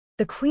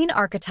The queen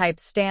archetype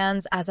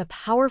stands as a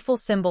powerful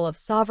symbol of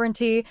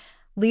sovereignty,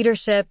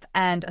 leadership,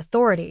 and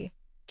authority,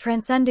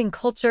 transcending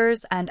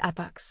cultures and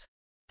epochs.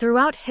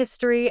 Throughout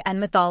history and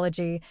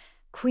mythology,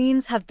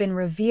 queens have been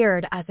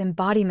revered as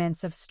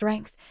embodiments of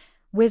strength,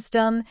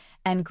 wisdom,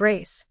 and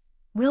grace,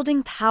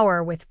 wielding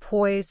power with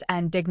poise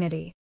and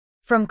dignity.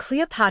 From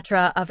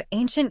Cleopatra of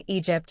ancient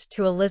Egypt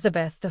to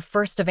Elizabeth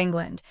I of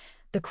England,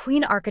 the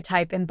queen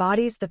archetype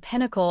embodies the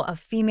pinnacle of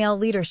female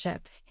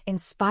leadership,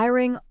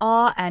 inspiring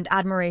awe and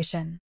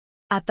admiration.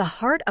 At the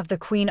heart of the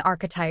queen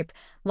archetype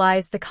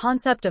lies the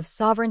concept of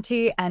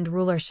sovereignty and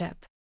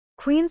rulership.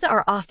 Queens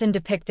are often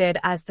depicted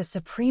as the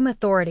supreme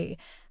authority,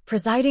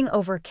 presiding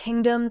over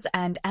kingdoms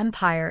and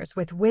empires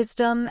with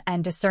wisdom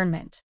and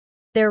discernment.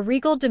 Their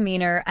regal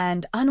demeanor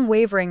and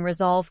unwavering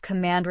resolve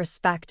command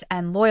respect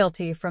and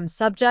loyalty from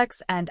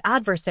subjects and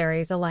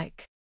adversaries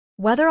alike.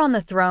 Whether on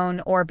the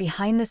throne or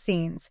behind the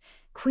scenes,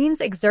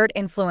 queens exert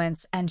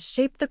influence and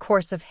shape the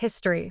course of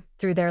history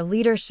through their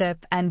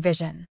leadership and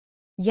vision.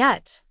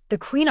 Yet, the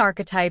queen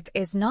archetype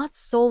is not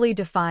solely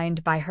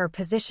defined by her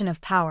position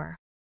of power.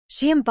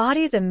 She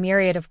embodies a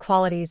myriad of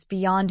qualities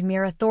beyond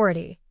mere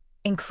authority,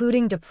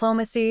 including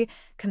diplomacy,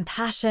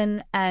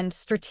 compassion, and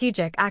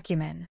strategic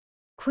acumen.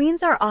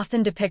 Queens are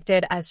often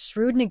depicted as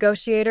shrewd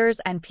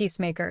negotiators and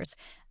peacemakers,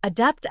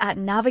 adept at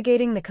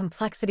navigating the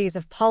complexities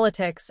of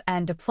politics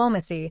and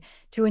diplomacy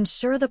to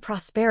ensure the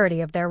prosperity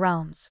of their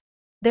realms.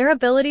 Their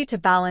ability to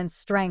balance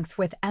strength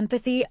with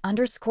empathy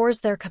underscores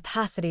their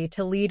capacity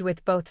to lead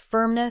with both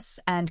firmness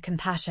and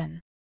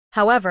compassion.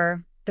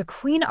 However, the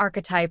queen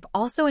archetype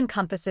also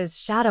encompasses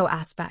shadow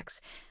aspects,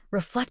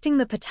 reflecting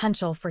the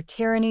potential for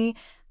tyranny,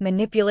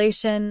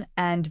 manipulation,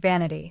 and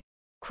vanity.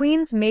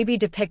 Queens may be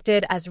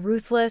depicted as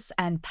ruthless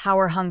and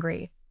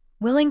power-hungry,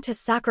 willing to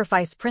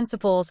sacrifice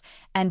principles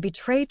and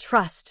betray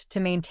trust to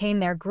maintain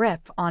their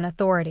grip on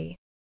authority.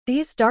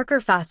 These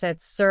darker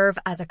facets serve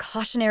as a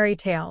cautionary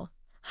tale,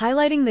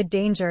 highlighting the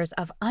dangers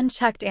of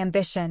unchecked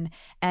ambition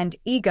and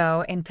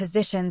ego in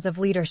positions of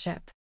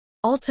leadership.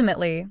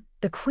 Ultimately,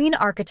 the queen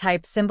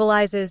archetype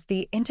symbolizes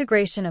the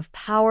integration of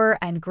power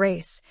and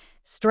grace,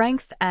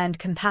 strength and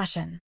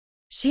compassion.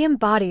 She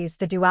embodies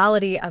the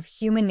duality of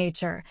human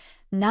nature,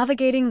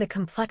 navigating the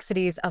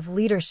complexities of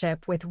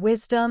leadership with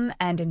wisdom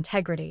and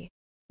integrity.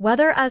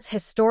 Whether as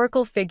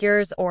historical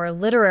figures or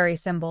literary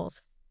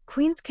symbols,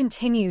 queens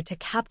continue to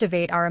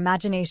captivate our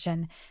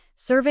imagination,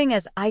 serving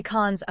as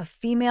icons of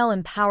female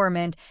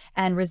empowerment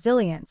and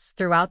resilience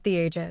throughout the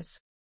ages.